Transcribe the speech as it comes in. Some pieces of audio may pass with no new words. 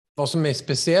vad som är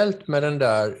speciellt med den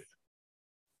där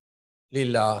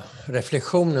lilla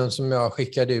reflektionen som jag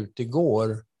skickade ut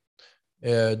igår,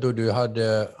 då du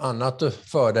hade annat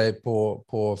för dig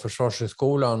på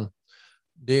Försvarshögskolan,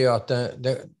 det är att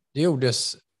det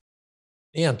gjordes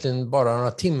egentligen bara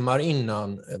några timmar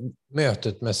innan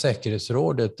mötet med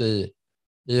säkerhetsrådet i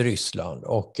Ryssland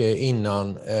och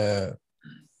innan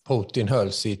Putin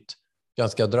höll sitt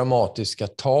ganska dramatiska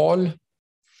tal.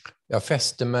 Jag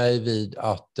fäste mig vid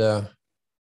att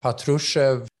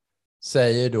Patrushev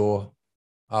säger då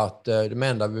att de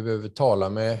enda vi behöver tala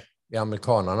med är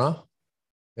amerikanerna,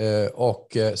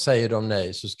 och säger de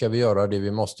nej så ska vi göra det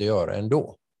vi måste göra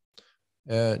ändå.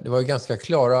 Det var ju ganska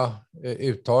klara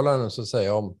uttalanden så att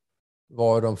säga om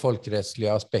vad de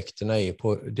folkrättsliga aspekterna är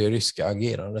på det ryska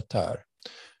agerandet här.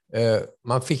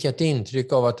 Man fick ett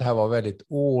intryck av att det här var väldigt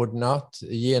ordnat,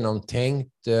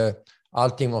 genomtänkt.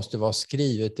 Allting måste vara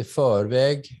skrivet i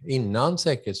förväg. Innan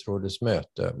säkerhetsrådets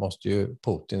möte måste ju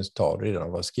Putins tal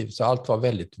redan vara skrivet. Så allt var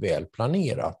väldigt väl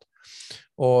planerat.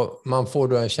 Och man får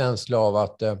då en känsla av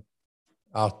att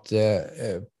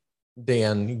det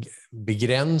är en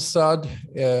begränsad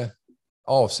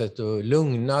avsett att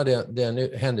lugna den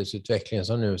händelseutvecklingen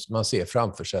som nu man ser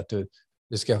framför sig. Att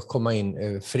det ska komma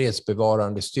in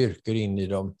fredsbevarande styrkor in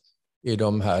i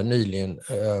de här nyligen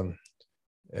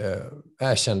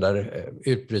erkända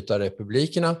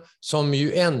utbrytarrepublikerna, som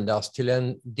ju endast till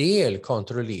en del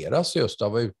kontrolleras just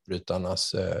av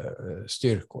utbrytarnas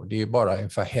styrkor. Det är ju bara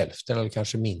ungefär hälften eller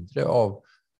kanske mindre av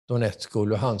Donetsk och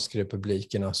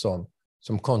Luhansk-republikerna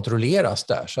som kontrolleras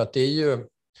där. Så att det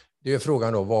är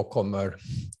frågan då,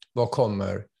 vad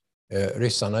kommer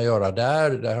ryssarna göra där?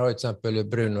 Där har till exempel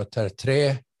Bruno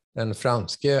Tertre, den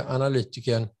franske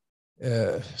analytikern,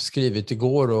 skrivit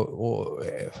igår och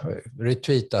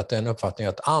retweetat en uppfattning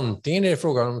att antingen är det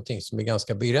frågan om någonting som är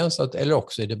ganska begränsat eller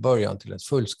också är det början till ett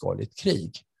fullskaligt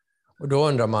krig. Och då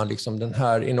undrar man liksom den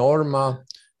här enorma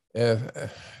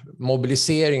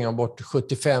mobiliseringen av bort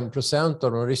 75%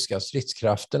 av de ryska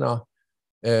stridskrafterna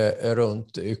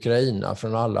runt Ukraina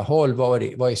från alla håll.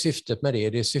 Vad är syftet med det?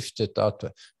 Det är syftet att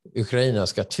Ukraina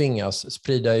ska tvingas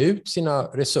sprida ut sina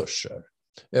resurser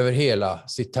över hela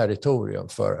sitt territorium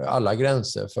för alla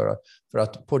gränser för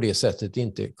att på det sättet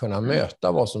inte kunna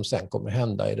möta vad som sen kommer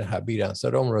hända i det här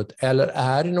begränsade området. Eller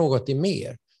är det något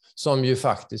mer som ju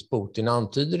faktiskt Putin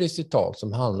antyder i sitt tal,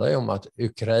 som handlar om att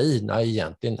Ukraina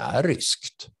egentligen är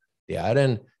ryskt. Det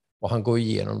är och han går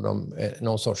igenom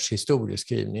någon sorts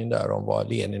historieskrivning där om vad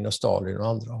Lenin och Stalin och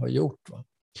andra har gjort. Va?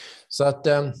 Så att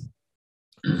det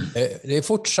är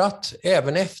fortsatt,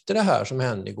 även efter det här som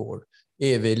hände igår,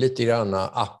 är vi lite grann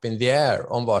up in the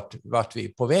air om vart vi är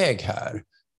på väg här.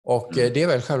 Och det är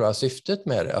väl själva syftet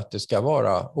med det, att det ska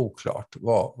vara oklart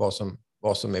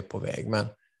vad som är på väg.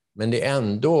 Men det är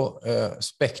ändå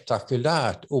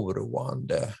spektakulärt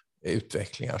oroande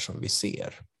utvecklingar som vi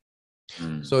ser.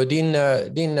 Så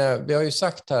vi har ju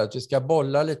sagt här att vi ska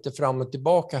bolla lite fram och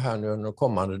tillbaka här nu under de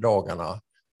kommande dagarna.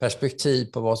 Perspektiv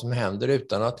på vad som händer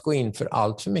utan att gå in för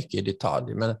allt för mycket i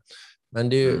detalj. Men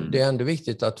det är ändå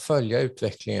viktigt att följa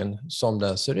utvecklingen som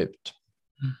den ser ut.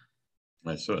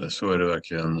 Så är det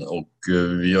verkligen. Och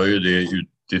vi gör ju det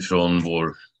utifrån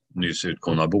vår nyss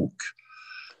utkomna bok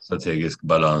Strategisk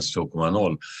balans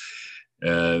 2.0.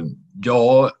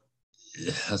 Ja,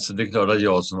 alltså det är klart att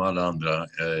jag som alla andra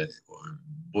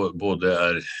både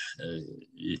är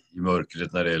i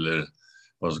mörkret när det gäller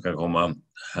vad som kan komma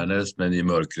härnäst, men i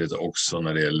mörkret också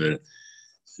när det gäller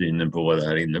synen på vad det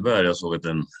här innebär. Jag såg att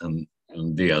en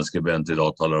DN-skribent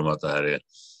idag talar om att det här är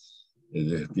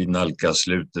vi nalkas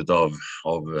slutet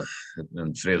av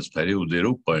en fredsperiod i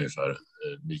Europa ungefär.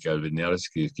 Mikael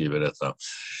Winiarski skriver detta.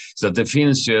 Så att det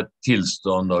finns ju ett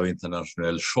tillstånd av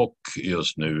internationell chock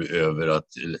just nu över att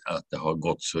det har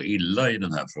gått så illa i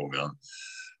den här frågan.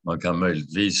 Man kan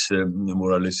möjligtvis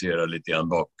moralisera lite grann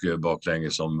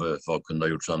baklänges om vad kunde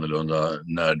ha gjorts annorlunda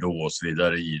när då och så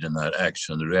vidare i den här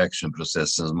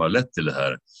action-reaction-processen som har lett till det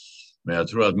här. Men jag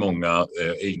tror att många,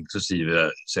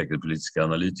 inklusive säkerhetspolitiska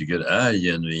analytiker, är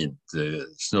genuint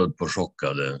snudd på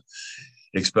chockade.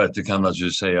 Experter kan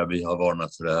naturligtvis säga vi har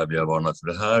varnat för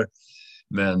det här.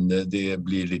 Men det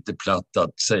blir lite platt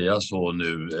att säga så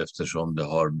nu eftersom det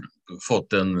har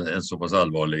fått en så pass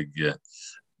allvarlig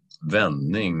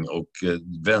vändning. Och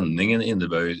vändningen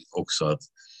innebär ju också att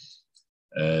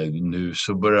nu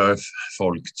så börjar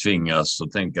folk tvingas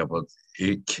att tänka på att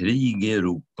är krig i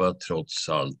Europa trots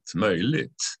allt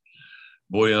möjligt?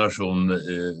 Vår generation,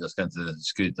 jag ska inte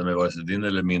skryta med vare sig din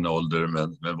eller min ålder,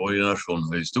 men vår generation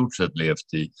har i stort sett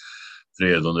levt i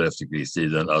fred under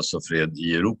efterkrigstiden, alltså fred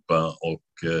i Europa, och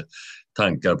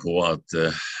tankar på att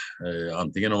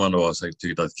antingen om man då har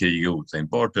tyckt att krig är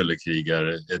otänkbart eller krig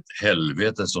är ett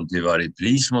helvete som till varje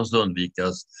pris måste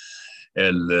undvikas,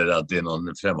 eller att det är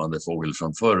någon främmande fågel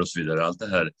framför och så vidare. Allt det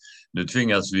här. Nu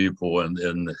tvingas vi på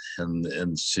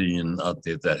en syn att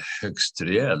det är högst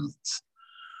reellt.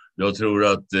 Jag tror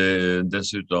att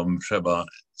dessutom själva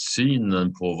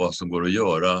synen på vad som går att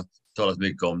göra, talas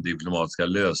mycket om diplomatiska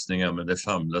lösningar, men det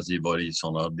famlas i vad i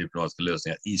sådana diplomatiska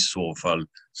lösningar i så fall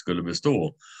skulle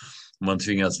bestå. Man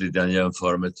tvingas lite grann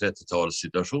jämföra med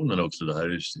 30-talssituationen också. Det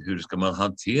här, hur ska man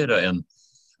hantera en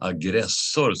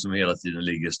aggressor som hela tiden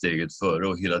ligger steget före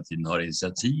och hela tiden har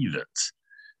initiativet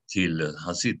till,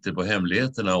 han sitter på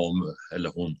hemligheterna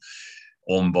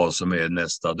om vad som är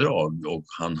nästa drag, och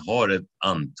han har ett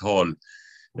antal,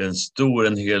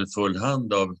 en hel full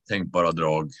hand av tänkbara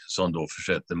drag som då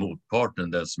försätter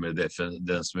motparten, den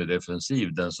som är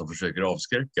defensiv, den som försöker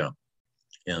avskräcka,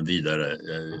 en vidare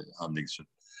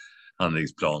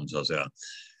handlingsplan så att säga.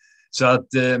 Så att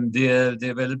det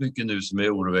är väldigt mycket nu som är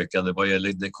oroväckande. Vad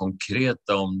gäller det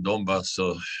konkreta om Donbass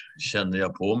så känner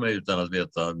jag på mig, utan att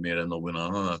veta mer än någon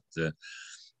annan, att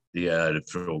det är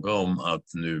fråga om att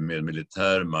nu med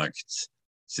militär makt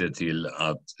se till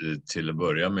att till att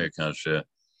börja med kanske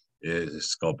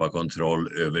skapa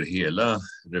kontroll över hela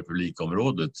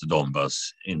republikområdet Donbass.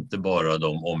 Inte bara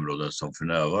de områden som för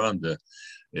närvarande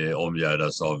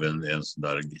omgärdas av en sån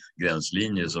där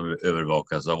gränslinje som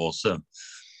övervakas av OSSE.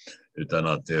 Utan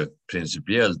att det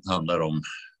principiellt handlar om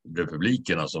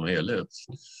republikerna som helhet.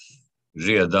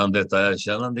 Redan detta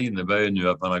erkännande innebär ju nu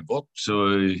att man har gått så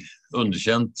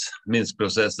underkänt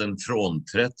Minskprocessen,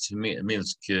 frånträtt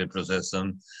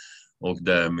Minskprocessen och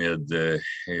därmed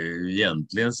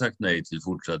egentligen sagt nej till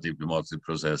fortsatt diplomatisk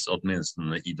process,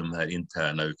 åtminstone i de här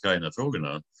interna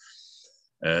Ukraina-frågorna.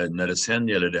 När det sen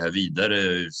gäller det här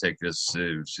vidare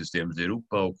säkerhetssystemet i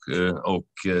Europa och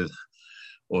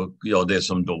ja, det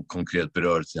som då konkret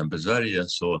berör till exempel Sverige,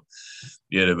 så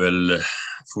är det väl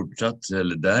fortsatt,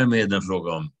 eller därmed en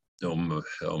fråga om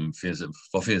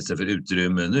vad finns det för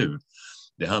utrymme nu?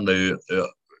 Det handlar ju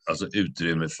alltså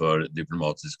utrymme för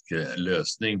diplomatisk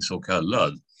lösning, så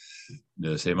kallad.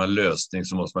 Säger man lösning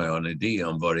så måste man ha en idé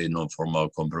om vad det i någon form av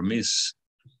kompromiss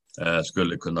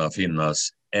skulle kunna finnas,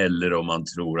 eller om man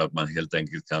tror att man helt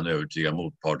enkelt kan övertyga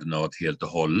motparten av att helt och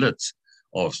hållet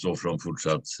avstå från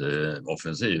fortsatt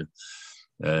offensiv.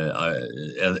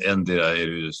 Ändra är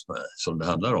det ju som det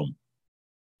handlar om.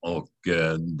 Och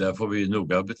där får vi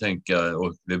noga betänka,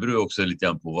 och det beror också lite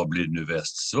grann på vad blir nu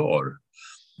västs svar.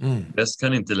 Väst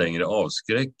kan inte längre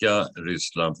avskräcka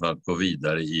Ryssland för att gå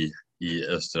vidare i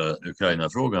östra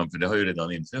Ukraina-frågan, för det har ju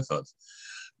redan inträffat.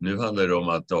 Nu handlar det om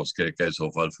att avskräcka i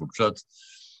så fall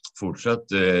fortsatt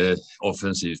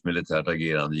offensivt militärt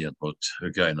agerande gentemot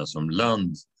Ukraina som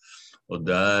land. Och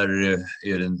där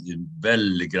är det en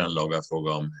väldigt grannlaga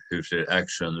fråga om hur ser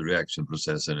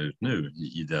action-reaction-processen ut nu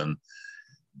i den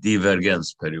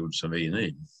divergensperiod som vi är inne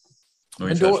i.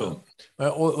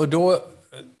 Och då,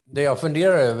 det jag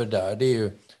funderar över där, det är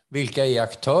ju vilka är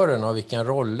aktörerna och vilka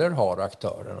roller har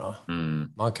aktörerna?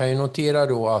 Man kan ju notera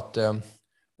då att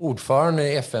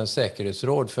ordförande i FNs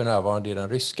säkerhetsråd för närvarande är den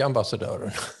ryska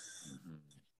ambassadören.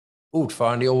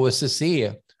 Ordförande i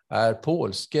OSSE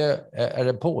är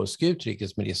den polske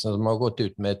utrikesministern som har gått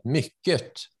ut med ett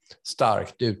mycket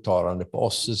starkt uttalande på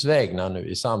OSSEs vägnar nu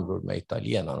i samråd med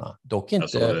italienarna. Dock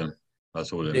inte. Jag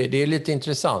såg det. Det är lite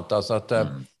intressant alltså att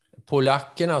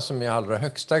polackerna, som i allra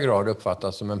högsta grad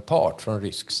uppfattas som en part från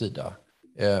rysk sida,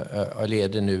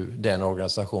 leder nu den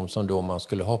organisation som då man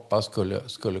skulle hoppas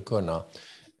skulle kunna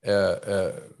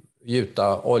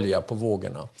gjuta olja på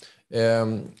vågorna.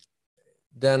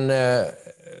 Den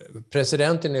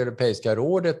presidenten i Europeiska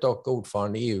rådet och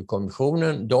ordförande i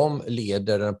EU-kommissionen, de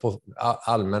leder den på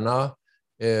allmänna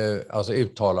alltså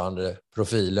uttalande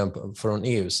profilen från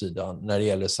EU-sidan när det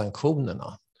gäller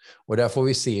sanktionerna. Och där får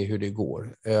vi se hur det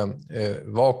går.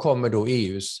 Vad kommer då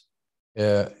EUs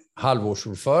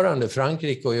halvårsordförande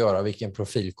Frankrike att göra? Vilken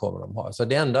profil kommer de ha? Så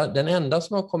den enda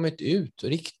som har kommit ut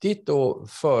riktigt och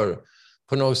för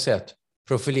på något sätt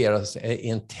profileras i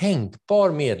en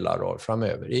tänkbar medlarroll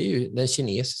framöver är ju den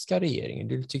kinesiska regeringen.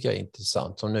 Det tycker jag är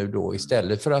intressant, som nu då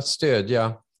istället för att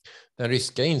stödja den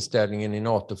ryska inställningen i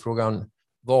NATO-frågan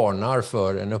varnar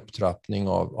för en upptrappning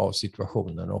av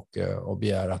situationen och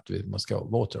begär att man ska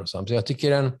vara återhållsam. Så jag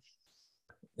tycker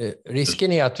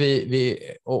risken är att vi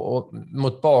och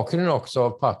mot bakgrund också av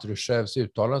Patrushevs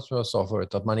uttalande som jag sa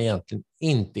förut, att man egentligen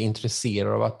inte är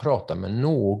intresserad av att prata med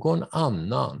någon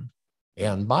annan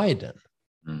än Biden.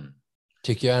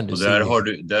 Tycker jag ändå. Och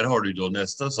där har du då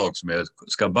nästa sak som är,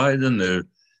 ska Biden nu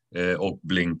och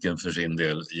Blinken för sin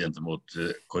del gentemot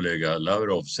kollega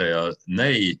Lavrov säga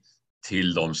nej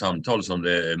till de samtal som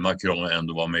Macron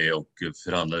ändå var med och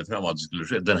förhandlade fram att det skulle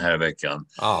ske den här veckan.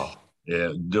 Ja.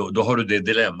 Då har du det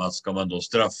dilemmat, ska man då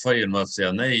straffa genom att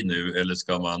säga nej nu, eller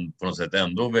ska man på något sätt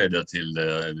ändå vädja till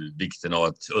vikten av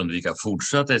att undvika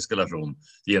fortsatt eskalation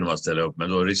genom att ställa upp, men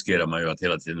då riskerar man ju att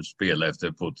hela tiden spela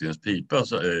efter Putins pipa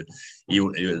i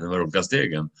de olika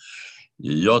stegen.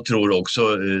 Jag tror också,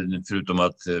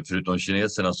 förutom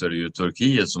kineserna, så är det ju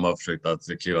Turkiet som har försökt att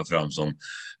kliva fram som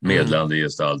medlande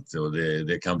gestalt, och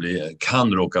det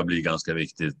kan råka bli ganska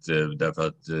viktigt därför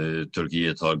att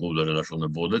Turkiet har goda relationer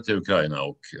både till Ukraina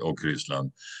och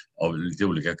Ryssland av lite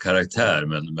olika karaktär,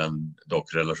 men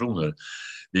dock relationer.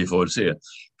 Vi får se.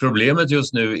 Problemet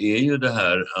just nu är ju det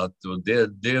här att, och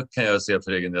det kan jag säga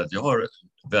för egen del, att jag har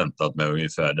väntat mig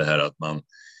ungefär det här att man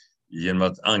genom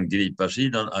att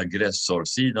angriparsidan,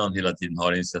 aggressorsidan hela tiden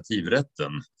har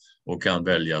initiativrätten och kan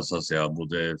välja så att säga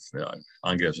både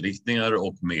angreppsriktningar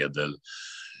och medel,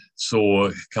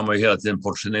 så kan man ju hela tiden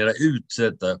portionera ut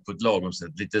detta på ett lagom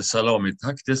sätt, lite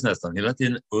salamitaktiskt nästan, hela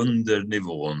tiden under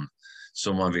nivån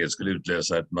som man vet skulle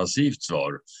utlösa ett massivt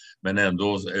svar, men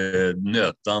ändå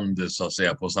nötande så att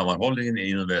säga på sammanhållningen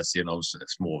inom väst genom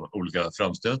små olika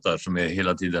framstötar som är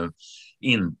hela tiden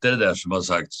inte det där som har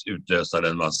sagts utlösa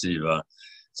den massiva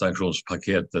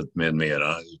sanktionspaketet med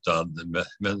mera, utan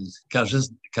men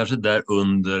kanske där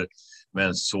under,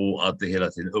 men så att det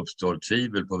hela tiden uppstår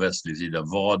tvivel på västlig sida.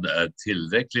 Vad är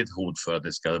tillräckligt hot för att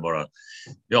det ska vara,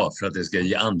 för att det ska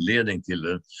ge anledning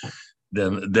till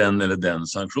den eller den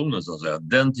sanktionen så att säga.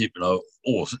 Den typen av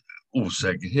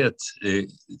osäkerhet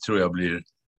tror jag blir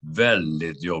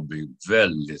väldigt jobbig,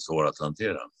 väldigt svår att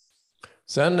hantera.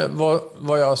 Sen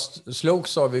vad jag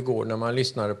slogs av igår när man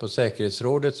lyssnade på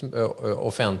säkerhetsrådets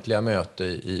offentliga möte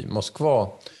i Moskva,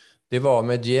 det var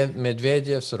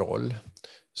Medvedevs roll.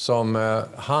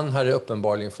 Han hade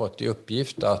uppenbarligen fått i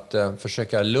uppgift att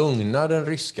försöka lugna den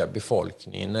ryska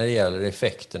befolkningen när det gäller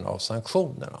effekten av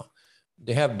sanktionerna.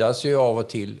 Det hävdas ju av och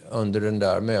till under det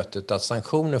där mötet att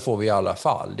sanktioner får vi i alla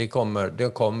fall. Det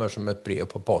kommer som ett brev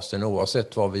på posten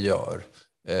oavsett vad vi gör,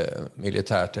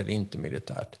 militärt eller inte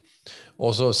militärt.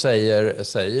 Och så säger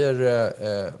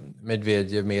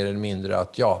Medvedev mer eller mindre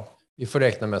att vi får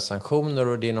räkna med sanktioner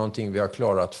och det är någonting vi har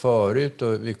klarat förut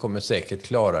och vi kommer säkert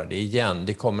klara det igen.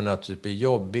 Det kommer naturligtvis bli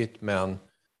jobbigt, men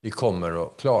vi kommer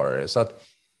att klara det. Så att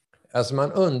alltså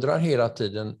man undrar hela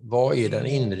tiden, vad är den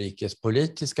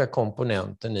inrikespolitiska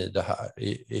komponenten i det här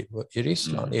i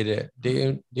Ryssland?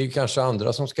 Det är kanske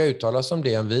andra som ska uttala sig om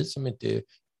det än vi som inte är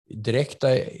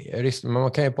direkta i Ryssland. Men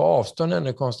man kan ju på avstånd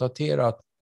ändå konstatera att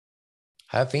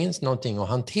här finns någonting att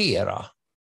hantera.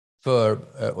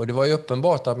 Och det var ju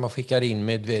uppenbart att man skickade in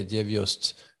Medvedev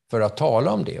just för att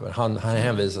tala om det. Han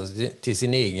hänvisade till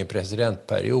sin egen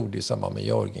presidentperiod i samband med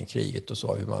Georgienkriget och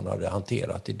så, hur man hade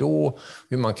hanterat det då,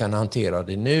 hur man kan hantera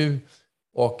det nu.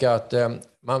 Och att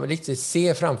man vill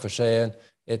se framför sig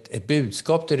ett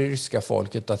budskap till det ryska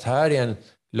folket att här är en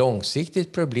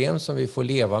långsiktigt problem som vi får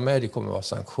leva med. Det kommer att vara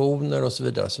sanktioner och så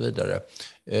vidare. Och så vidare.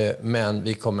 Men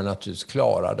vi kommer naturligtvis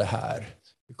klara det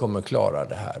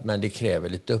här. Men det kräver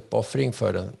lite uppoffring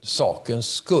för den sakens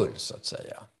skull så att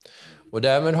säga. Och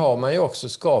därmed har man ju också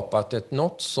skapat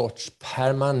något sorts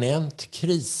permanent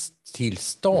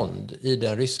kristillstånd i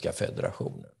den ryska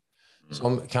federationen.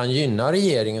 Som kan gynna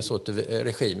regeringens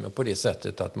regimen på det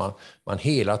sättet att man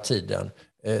hela tiden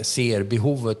ser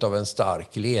behovet av en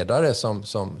stark ledare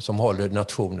som håller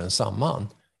nationen samman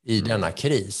i denna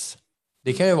kris.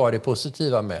 Det kan ju vara det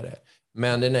positiva med det.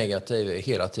 Men det negativa är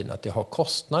hela tiden att det har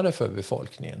kostnader för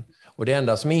befolkningen. Och det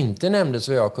enda som inte nämndes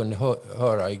vad jag kunde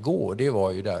höra igår, det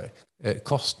var ju där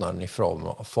kostnaden i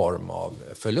form av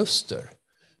förluster.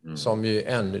 Som ju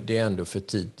det är ändå för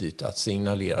tidigt att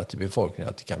signalera till befolkningen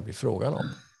att det kan bli frågan om.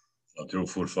 Jag tror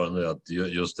fortfarande att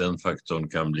just den faktorn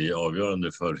kan bli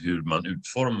avgörande för hur man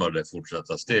utformar det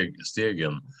fortsatta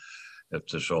stegen.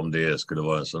 Eftersom det skulle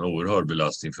vara en sån oerhörd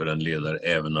belastning för en ledare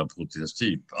även av Putins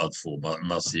typ att få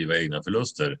massiva egna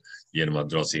förluster genom att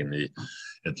dras in i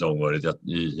ett långvarigt.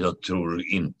 Jag tror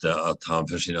inte att han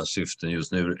för sina syften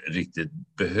just nu riktigt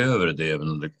behöver det,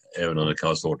 även om det kan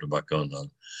vara svårt att backa undan.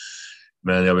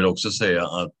 Men jag vill också säga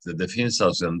att det finns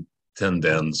alltså en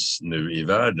tendens nu i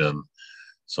världen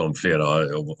som flera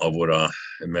av våra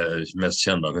mest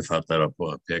kända författare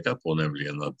har pekat på,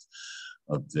 nämligen att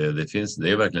det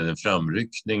är verkligen en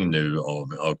framryckning nu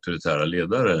av auktoritära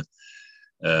ledare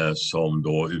som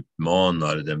då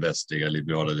utmanar den västliga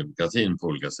liberala demokratin på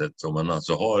olika sätt. Om man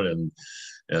alltså har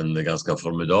en ganska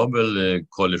formidabel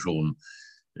koalition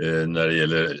när det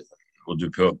gäller, och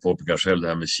du påpekar själv det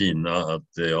här med Kina, att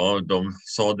ja, de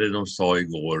sa det de sa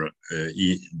igår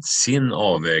i sin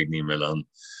avvägning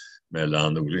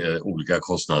mellan olika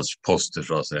kostnadsposter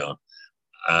så att säga,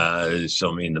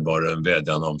 som innebar en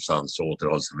vädjan om sans och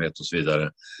återhållsamhet och så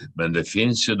vidare. Men det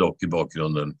finns ju dock i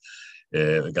bakgrunden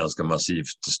ganska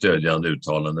massivt stödjande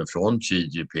uttalanden från Xi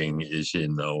Jinping i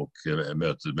Kina och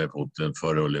mötet med Putin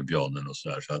före olympiaden och så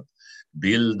där. Så att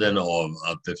bilden av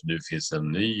att det nu finns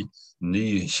en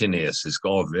ny kinesisk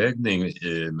avvägning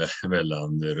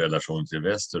mellan relation till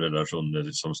väst och relationer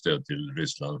som stöd till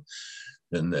Ryssland,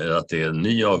 att det är en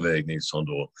ny avvägning som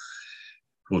då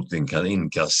Putin kan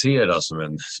inkassera som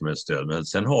en stöd. Men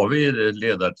sen har vi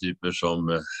ledartyper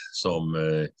som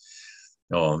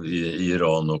i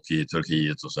Iran och i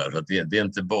Turkiet och så här. Så det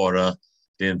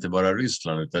är inte bara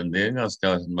Ryssland, utan det är en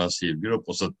ganska massiv grupp,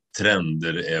 och så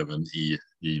trender även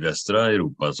i västra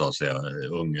Europa så att säga,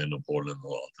 Ungern och Polen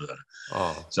och allt det där.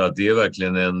 Ja. Så att det är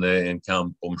verkligen en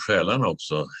kamp om själarna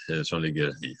också som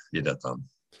ligger i detta.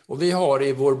 Och vi har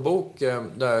i vår bok,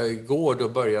 där går då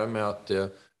börjar med att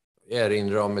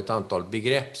erinra om ett antal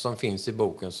begrepp som finns i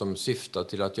boken som syftar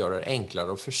till att göra det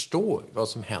enklare att förstå vad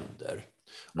som händer.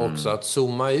 Också att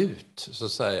zooma ut så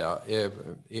att säga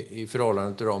i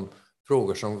förhållande till de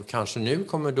frågor som kanske nu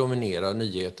kommer dominera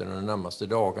nyheterna de närmaste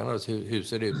dagarna. Hur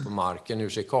ser det ut på marken? Hur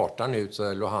ser kartan ut?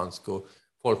 Så Luhansk, och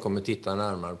folk kommer titta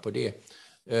närmare på det.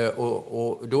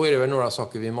 Och då är det väl några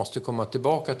saker vi måste komma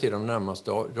tillbaka till de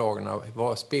närmaste dagarna.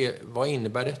 Vad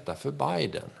innebär detta för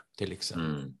Biden till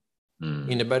exempel?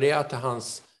 Innebär det att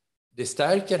det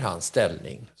stärker hans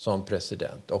ställning som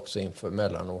president också inför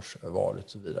mellanårsvalet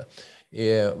och så vidare?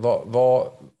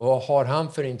 Vad har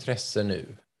han för intresse nu?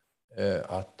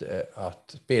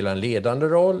 Att spela en ledande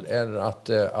roll eller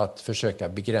att försöka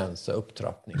begränsa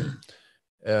upptrappningen?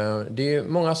 Det är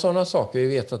många sådana saker. Vi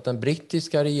vet att den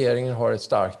brittiska regeringen har ett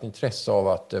starkt intresse av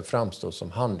att framstå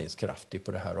som handlingskraftig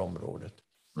på det här området.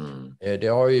 Det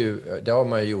har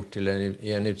man ju gjort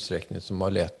i en utsträckning som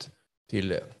har lett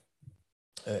till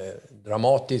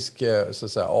dramatisk så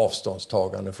att säga,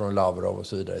 avståndstagande från Lavrov och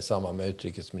så vidare i samband med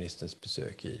utrikesministerns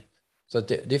besök i. Så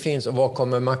att det finns, och vad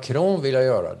kommer Macron vilja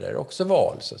göra? Det är också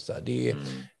val så att säga.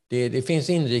 Det finns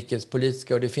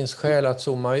inrikespolitiska, och det finns skäl att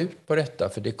zooma ut på detta,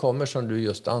 för det kommer, som du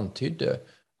just antydde,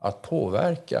 att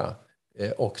påverka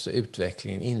också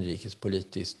utvecklingen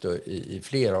inrikespolitiskt i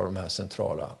flera av de här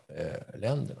centrala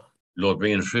länderna. Låt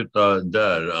mig inskjuta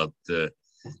där att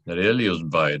när det gäller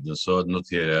just Biden så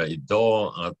noterar jag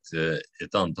idag att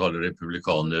ett antal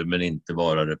republikaner, men inte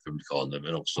bara republikaner,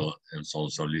 men också en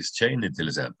sån som Liz Cheney till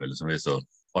exempel, som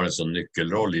har en sån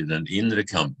nyckelroll i den inre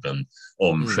kampen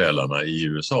om själarna i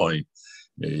USA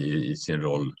i sin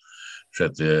roll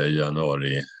 6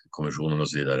 januari-kommissionen och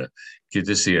så vidare,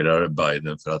 kritiserar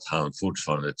Biden för att han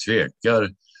fortfarande tvekar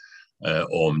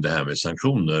om det här med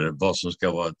sanktioner, vad som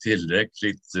ska vara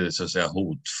tillräckligt så att säga,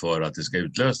 hot för att det ska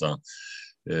utlösa.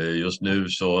 Just nu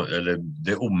eller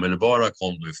det omedelbara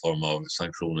kom i form av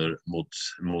sanktioner mot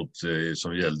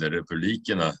som gällde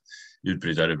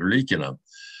utbrytarrepublikerna,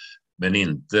 men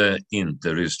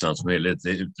inte Ryssland som helhet. Det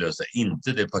utlöste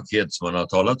inte det paket som man har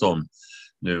talat om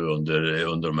nu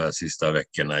under de här sista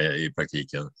veckorna i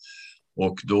praktiken.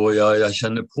 Och då jag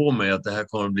känner på mig att det här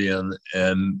kommer att bli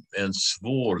en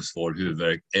svår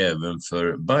huvudvärk även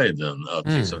för Biden att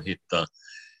liksom hitta.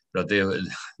 För att det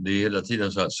är hela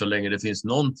tiden så länge det finns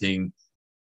någonting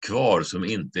kvar som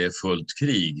inte är fullt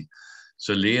krig,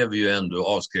 så lever ju ändå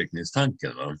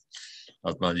avskräckningstanken. Va?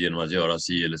 Att man genom att göra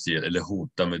si eller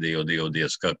hota med det och det och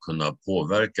det ska kunna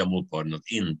påverka motparten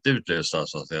att inte utlösa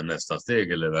så att säga, nästa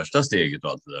steg eller värsta steget och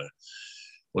allt det där.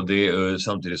 Och det är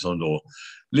samtidigt som då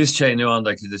Liz Cheney och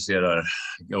andra kritiserar,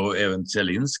 och även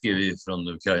Zelensky från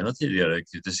Ukraina tidigare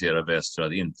kritiserar väst för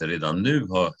att inte redan nu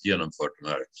ha genomfört de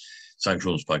här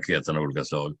sanktionspaketen av olika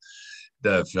slag.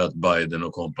 Därför att Biden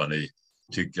och kompani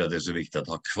tycker att det är så viktigt att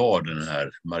ha kvar den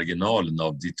här marginalen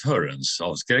av deterrence,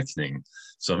 avskräckning,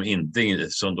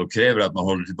 som då kräver att man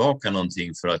håller tillbaka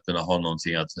någonting för att kunna ha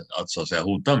någonting att så att säga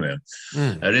hota med.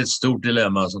 Det är ett stort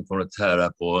dilemma som kommer att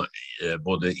tära på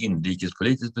både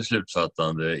inrikespolitiskt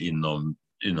beslutsfattande inom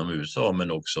USA,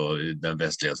 men också den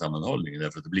västliga sammanhållningen.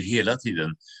 Därför att det blir hela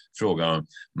tiden fråga om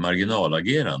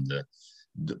marginalagerande.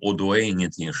 Och då är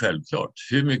ingenting självklart.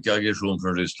 Hur mycket aggression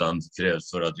från Ryssland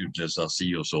krävs för att utlösa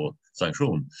si och så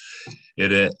sanktion?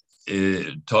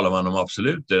 Talar man om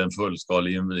absolut en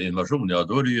fullskalig invasion, ja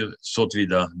då är det ju så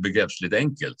tillvida begreppsligt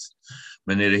enkelt.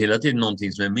 Men är det hela tiden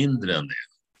någonting som är mindre än det,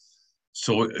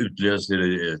 så utlöser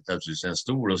det naturligtvis en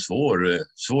stor och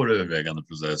svår övervägande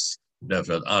process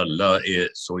Därför att alla är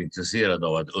så intresserade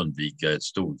av att undvika ett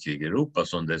storkrig i Europa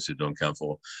som dessutom kan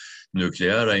få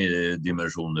nukleära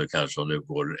dimensioner kanske om det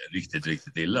går riktigt,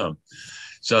 riktigt illa.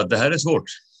 Så att det här är svårt.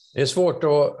 Det är svårt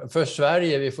för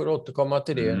Sverige, vi får återkomma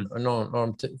till det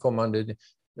kommande.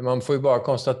 Man får ju bara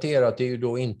konstatera att det är ju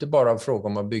då inte bara fråga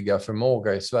om att bygga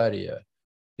förmåga i Sverige.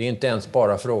 Det är inte ens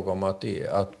bara fråga om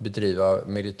att bedriva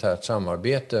militärt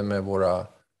samarbete med våra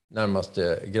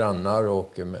närmaste grannar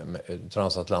och med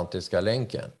transatlantiska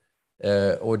länken.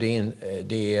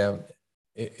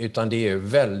 Utan det är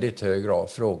väldigt hög grad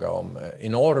fråga om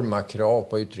enorma krav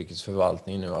på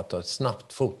utrikesförvaltningen nu att ha ett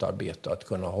snabbt fotarbete, att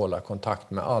kunna hålla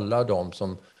kontakt med alla de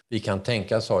som vi kan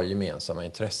tänkas ha gemensamma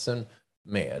intressen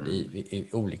med i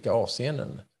olika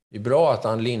avseenden. Det är bra att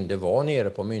Ann Linde var nere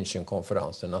på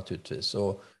Münchenkonferensen naturligtvis,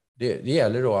 och det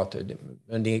gäller då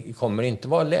men det kommer inte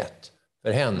vara lätt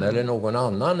för henne eller någon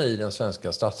annan i den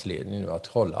svenska statsledningen nu att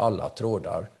hålla alla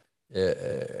trådar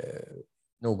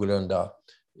någorlunda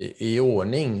i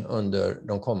ordning under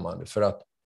de kommande. För att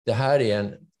det här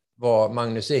är vad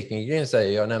Magnus Ekengren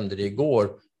säger, jag nämnde det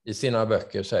igår, i sina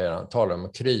böcker säger han, talar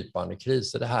om krypande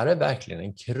kriser. Det här är verkligen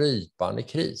en krypande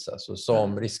kris alltså,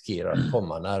 som riskerar att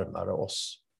komma närmare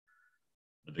oss.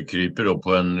 Det kryper då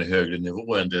på en högre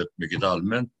nivå än det mycket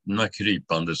allmänna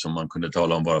krypande som man kunde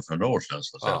tala om bara för några år sedan.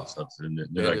 Så att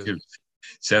det är kul.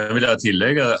 Sen vill jag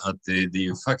tillägga att det är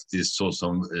ju faktiskt så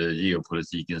som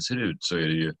geopolitiken ser ut, så är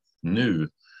det ju nu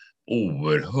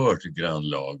oerhört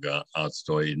grannlaga att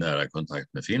stå i nära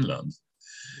kontakt med Finland.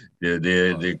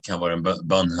 Det kan vara en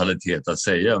banalitet att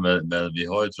säga, men vi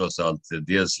har ju trots allt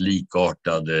dels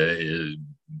likartade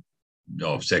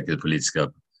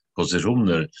säkerhetspolitiska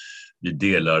positioner. Vi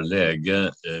delar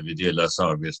läge, vi delar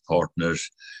samarbetspartners,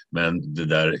 men det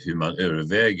där hur man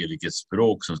överväger vilket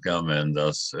språk som ska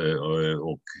användas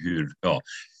och hur,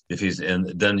 det finns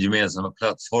den gemensamma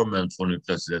plattformen får nu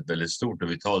plötsligt ett väldigt stort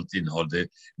och vitalt innehåll. Det är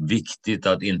viktigt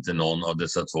att inte någon av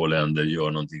dessa två länder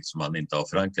gör någonting som man inte har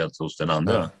förankrat hos den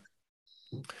andra.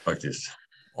 Faktiskt.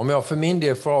 Om jag för min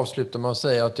del får avsluta med att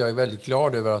säga att jag är väldigt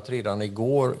glad över att redan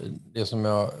igår, det som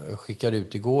jag skickade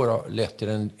ut igår, har lett till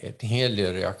en hel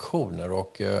del reaktioner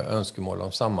och önskemål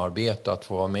om samarbete, att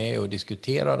få vara med och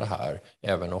diskutera det här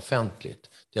även offentligt.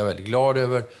 Det är jag väldigt glad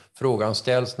över. Frågan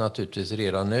ställs naturligtvis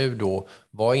redan nu då,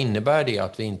 vad innebär det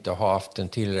att vi inte har haft en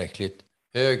tillräckligt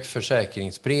hög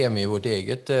försäkringspremie i vårt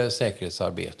eget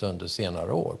säkerhetsarbete under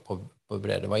senare år på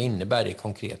bredden? Vad innebär det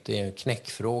konkret? Det är en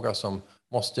knäckfråga som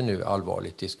måste nu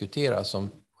allvarligt diskuteras,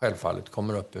 som självfallet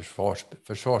kommer upp i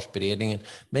försvarsberedningen.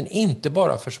 Men inte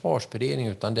bara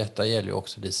försvarsberedningen, utan detta gäller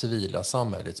också det civila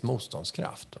samhällets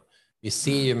motståndskraft. Vi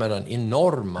ser ju med den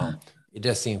enorma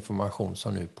desinformation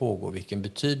som nu pågår vilken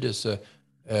betydelse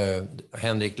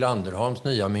Henrik Landerholms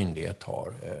nya myndighet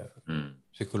har,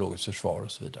 psykologiskt försvar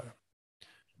och så vidare.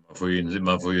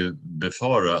 Man får ju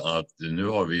befara att nu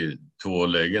har vi två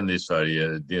lägen i Sverige.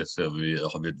 Dels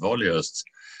har vi ett val i höst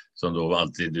som då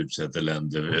alltid utsätter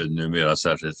länder numera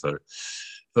särskilt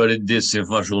för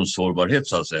desinformationssårbarhet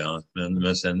så att säga.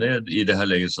 Men sen är i det här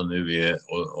läget som nu är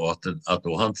och att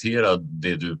då hantera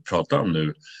det du pratar om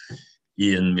nu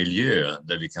i en miljö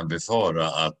där vi kan befara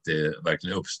att det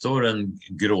verkligen uppstår en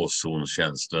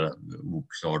gråzonkänsla,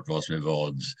 oklart vad som är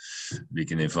vad,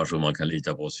 vilken information man kan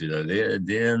lita på och så vidare.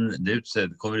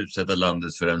 Det kommer utsätta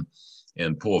landet för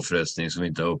en påfrestning som vi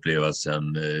inte har upplevt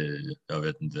sedan, jag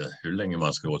vet inte hur länge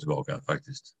man ska gå tillbaka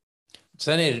faktiskt.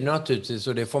 Sen är det naturligtvis,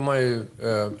 och det får man ju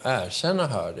erkänna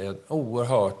här, det är en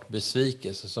oerhört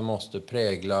besvikelse som måste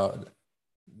prägla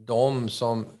de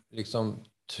som liksom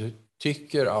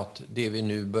tycker att det vi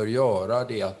nu bör göra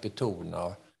det är att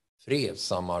betona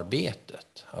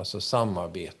fredssamarbetet, alltså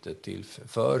samarbetet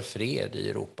för fred i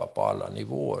Europa på alla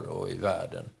nivåer och i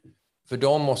världen. För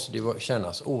dem måste det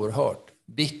kännas oerhört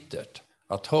bittert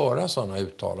att höra sådana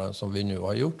uttalanden som vi nu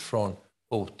har gjort från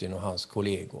Putin och hans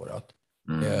kollegor, att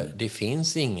det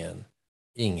finns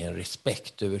ingen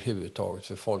respekt överhuvudtaget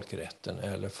för folkrätten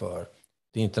eller för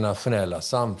det internationella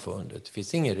samfundet. Det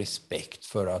finns ingen respekt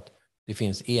för att det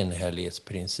finns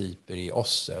enhällighetsprinciper i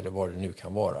OSSE eller vad det nu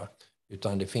kan vara,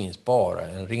 utan det finns bara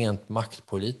en rent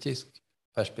maktpolitisk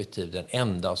perspektiv. Den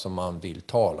enda som man vill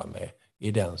tala med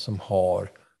är den som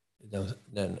har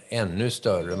den ännu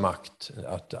större makt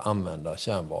att använda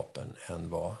kärnvapen än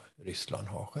vad Ryssland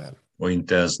har själv. Och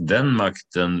inte ens den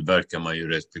makten verkar man ju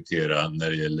respektera när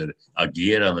det gäller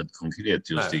agerandet konkret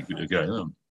just i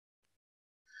Ukraina.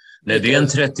 Nej, det är en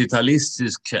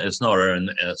 30-talistisk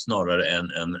snarare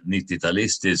än en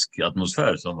 90-talistisk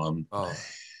atmosfär som man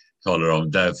talar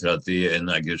om. Därför att det är en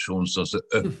aggression som så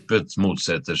öppet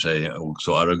motsätter sig och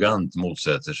så arrogant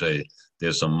motsätter sig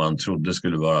det som man trodde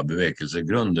skulle vara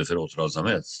bevekelsegrunder för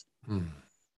återhållsamhet. Mm.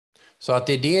 Så att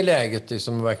i det läget det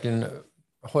som verkligen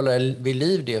håller vid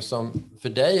liv det som för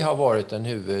dig har varit en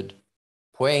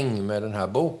huvudpoäng med den här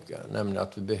boken, nämligen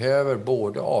att vi behöver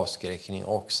både avskräckning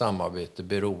och samarbete,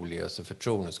 beroliggörelse,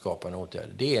 förtroendeskapande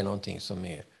åtgärder. Det är någonting som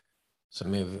är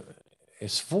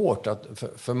svårt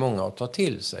för många att ta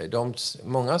till sig.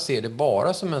 Många ser det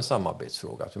bara som en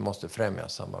samarbetsfråga, att vi måste främja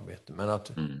samarbete. Men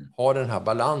att ha den här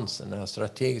balansen, den här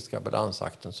strategiska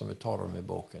balansakten som vi talar om i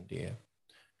boken, det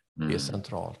är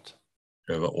centralt.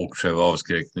 Och själva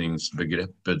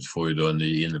avskräckningsbegreppet får ju då en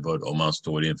ny innebörd om man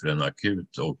står inför en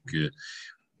akut och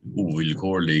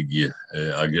ovillkorlig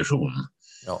aggression.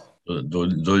 Ja.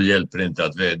 Då hjälper det inte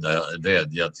att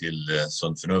vädja till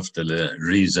sånt förnuft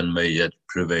eller reason may yet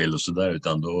prevail och sådär,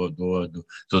 utan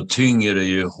då tynger det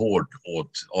ju hårt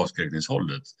åt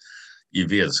avskräckningshållet i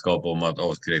vetskap om att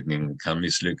avskräckning kan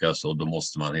misslyckas, och då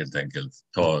måste man helt enkelt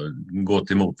gå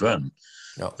till motvärn,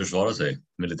 försvara sig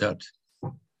militärt.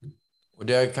 Och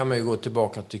där kan man ju gå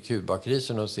tillbaka till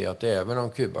Kubakrisen och se att även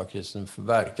om Kubakrisen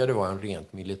verkade vara en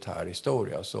rent militär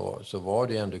historia så var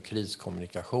det ändå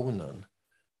kriskommunikationen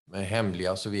med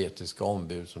hemliga sovjetiska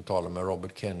ombud som talade med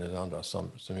Robert Kennedy och andra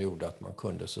som gjorde att man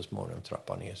kunde så småningom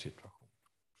trappa ner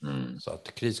situationen. Så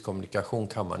att kriskommunikation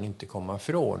kan man inte komma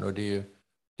ifrån, och det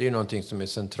är någonting som är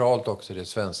centralt också i det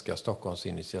svenska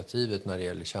Stockholmsinitiativet när det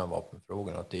gäller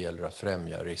kärnvapenfrågan, att det gäller att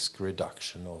främja risk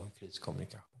reduction och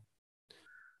kriskommunikation.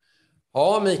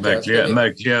 Ja, Mikael.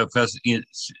 Märkliga,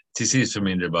 till sist för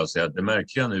min del bara säga att det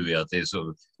märkliga nu är att det är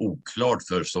så oklart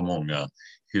för så många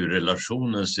hur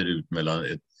relationen ser ut mellan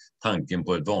tanken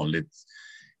på ett vanligt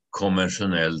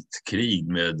konventionellt krig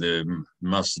med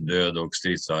massdöd och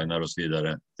stridsvagnar och så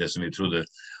vidare, det som vi trodde,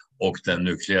 och den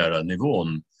nukleära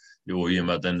nivån. Jo, i och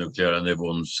med att den nukleära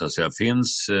nivån så att säga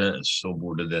finns, så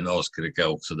borde den avskräcka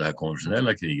också det här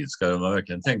konventionella kriget. Ska man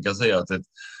verkligen tänka sig att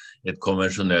ett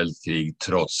konventionellt krig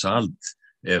trots allt,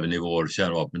 även i vår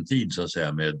kärnvapentid så att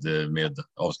säga, med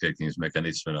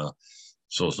avskräckningsmekanismerna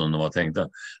så som de var tänkta,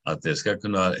 att det ska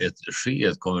kunna ske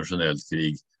ett konventionellt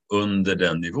krig under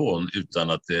den nivån utan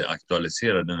att det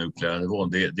aktualiserar den nukleära nivån.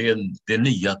 Det är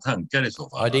nya tankar i så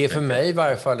fall. Ja, det är för mig i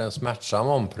varje fall en smärtsam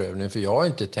omprövning, för jag har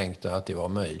inte tänkt att det var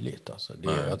möjligt. Alltså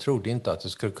jag trodde inte att det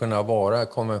skulle kunna vara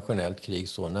konventionellt krig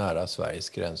så nära Sveriges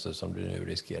gränser som det nu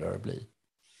riskerar att bli.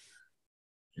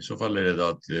 I så fall är det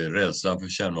att rädslan för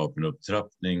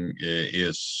kärnvapenupptrappning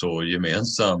är så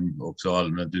gemensam och så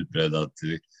allmänt utbredd att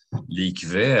det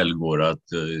likväl går att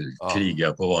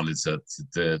kriga på vanligt sätt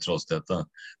trots detta.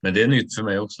 Men det är nytt för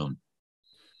mig också.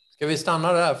 Ska vi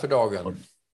stanna där för dagen?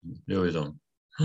 Det gör vi då.